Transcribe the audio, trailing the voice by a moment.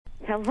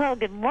Hello,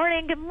 good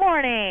morning, good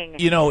morning.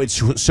 You know,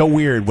 it's so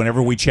weird whenever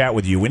we chat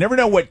with you. We never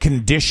know what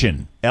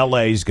condition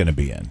L.A. is going to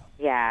be in.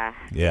 Yeah.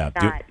 Yeah.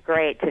 Not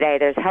great today.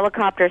 There's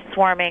helicopters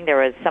swarming.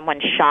 There was someone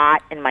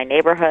shot in my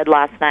neighborhood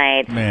last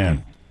night.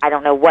 Man. I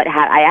don't know what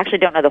I actually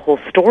don't know the whole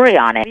story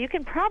on it. You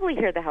can probably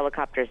hear the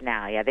helicopters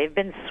now. Yeah, they've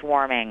been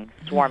swarming.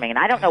 And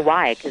I don't know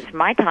why, because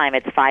my time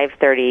it's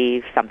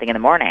 5:30 something in the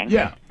morning.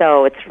 Yeah.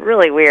 So it's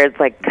really weird. It's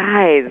like,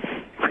 guys,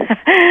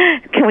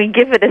 can we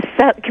give it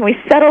can we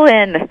settle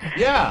in?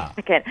 Yeah.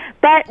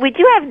 But we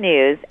do have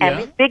news and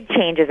Yeah. big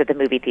changes at the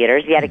movie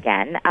theaters yet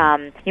again.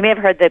 You may have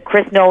heard the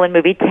Chris Nolan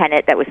movie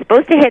Tenet that was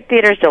supposed to hit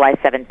theaters July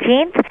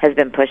 17th has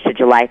been pushed to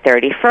July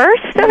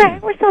 31st. Okay,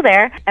 we're still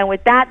there. And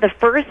with that, the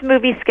first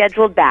movie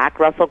scheduled back,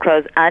 Russell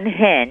Crowe's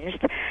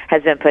Unhinged,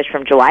 has been pushed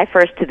from July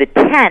 1st to the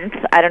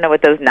 10th. I don't know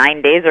what those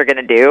 9 days are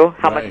going to do,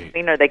 how much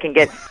sooner they can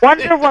get.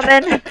 Wonder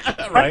Woman,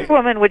 Wonder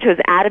Woman, which was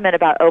adamant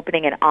about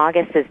opening in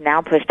August, is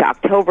now pushed to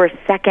October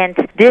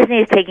 2nd. Disney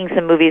is taking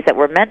some movies that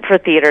were meant for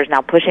theaters,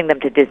 now pushing them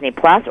to Disney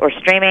Plus or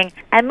streaming.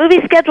 And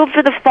movies scheduled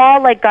for the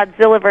fall, like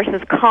Godzilla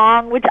vs.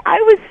 Kong, which I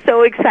was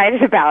so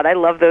excited about. I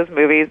love those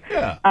movies.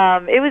 Yeah.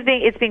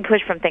 It's being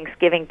pushed from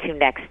Thanksgiving to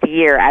next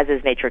year, as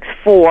is Matrix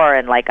 4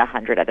 and like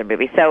 100 other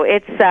movies. So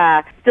it's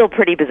still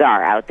pretty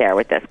bizarre out there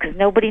with this because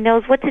nobody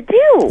knows what to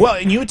do. Well,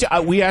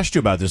 and we asked you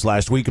about this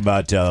last week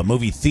about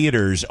movie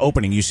theaters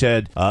opening. You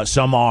said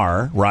some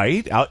are,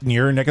 right, out in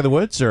your neck of the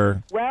woods,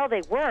 or? Well,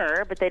 they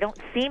were, but they don't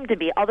seem to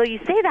be. Although you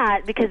say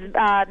that because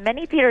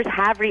many theaters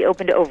have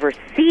reopened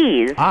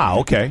overseas. Ah,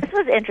 okay. This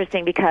was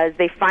interesting because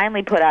they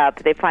finally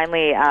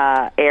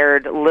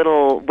aired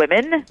Little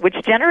Women, which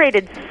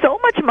generated so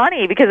much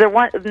money because there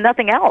was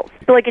nothing else.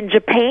 So like in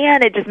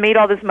Japan, it just made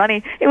all this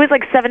money. It was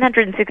like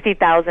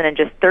 $760,000 in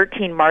just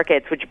 13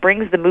 markets, which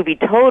brings the movie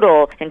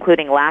total,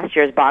 including last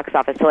year's box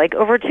office, to like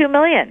over $2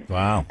 million.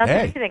 Wow.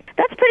 That's amazing.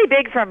 That's pretty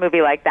big for a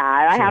movie like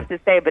that, I have to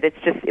say, but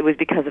it was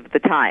because of the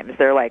times.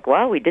 They're like,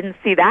 well, we didn't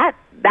see that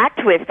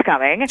twist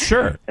coming.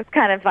 Sure. It's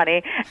kind of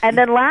funny. And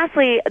then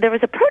lastly, there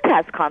was a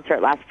protest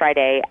concert last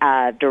Friday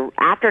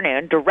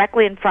afternoon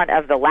directly in front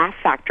of the Laugh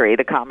Factory,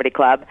 the comedy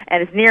club,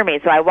 and it's near me.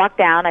 So I walked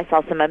down. I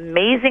saw some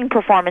amazing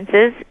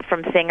performances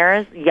from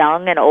singers,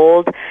 young and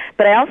old,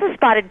 but I also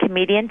spotted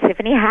comedian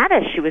Tiffany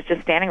Haddish. She was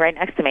just standing right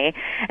next to me,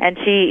 and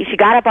she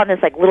got up on this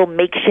like little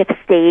makeshift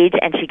stage,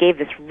 and she gave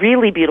this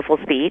really beautiful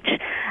speech,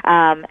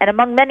 and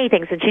among many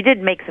things, and she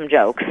did make some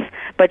jokes,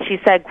 but she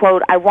said,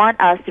 quote, "I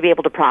want us to be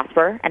able to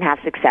prosper and have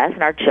success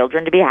and our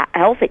children to be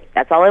healthy.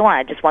 That's all I want.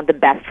 I just want the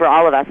best for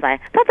all of us." And I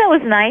thought that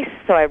was nice,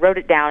 so I wrote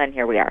it down, and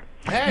here we are.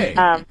 Hey.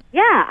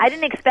 Yeah, I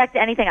didn't expect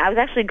anything. I was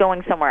actually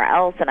going somewhere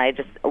else, and I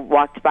just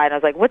walked by, and I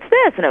was like, what's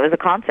this? And it was a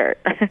concert.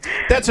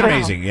 That's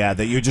amazing, yeah,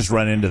 that you just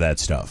run into that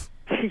stuff.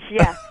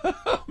 Yeah.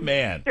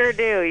 Man. Sure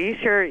do.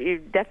 You're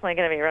definitely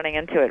going to be running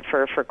into it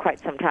for quite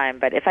some time.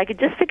 But if I could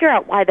just figure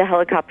out why the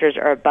helicopters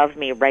are above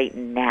me right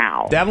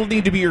now. That'll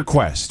need to be your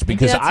quest,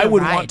 because I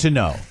would want to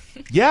know.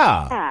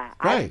 Yeah. Yeah,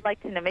 right. I would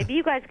like to know. Maybe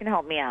you guys can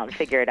help me out and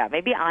figure it out.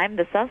 Maybe I'm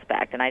the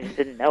suspect and I just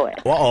didn't know it.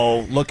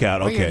 Uh-oh, look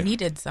out. Or Okay. you're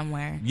needed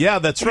somewhere. Yeah,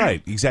 that's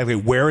right. Exactly.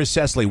 Where is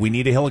Cecily? We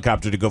need a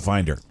helicopter to go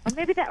find her.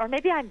 Or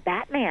maybe I'm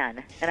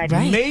Batman and I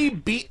Right.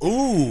 Maybe.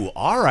 Ooh,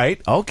 all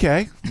right.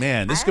 Okay.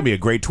 Man, this is going to be a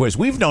great twist.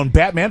 We've known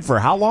Batman for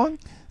how long?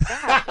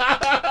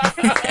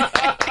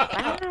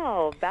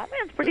 Wow,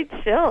 Batman's pretty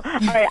chill. All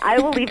right, I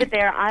will leave it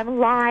there. I'm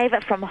live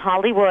from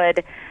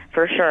Hollywood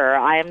for sure.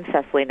 I am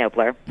Cecily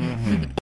Nobler.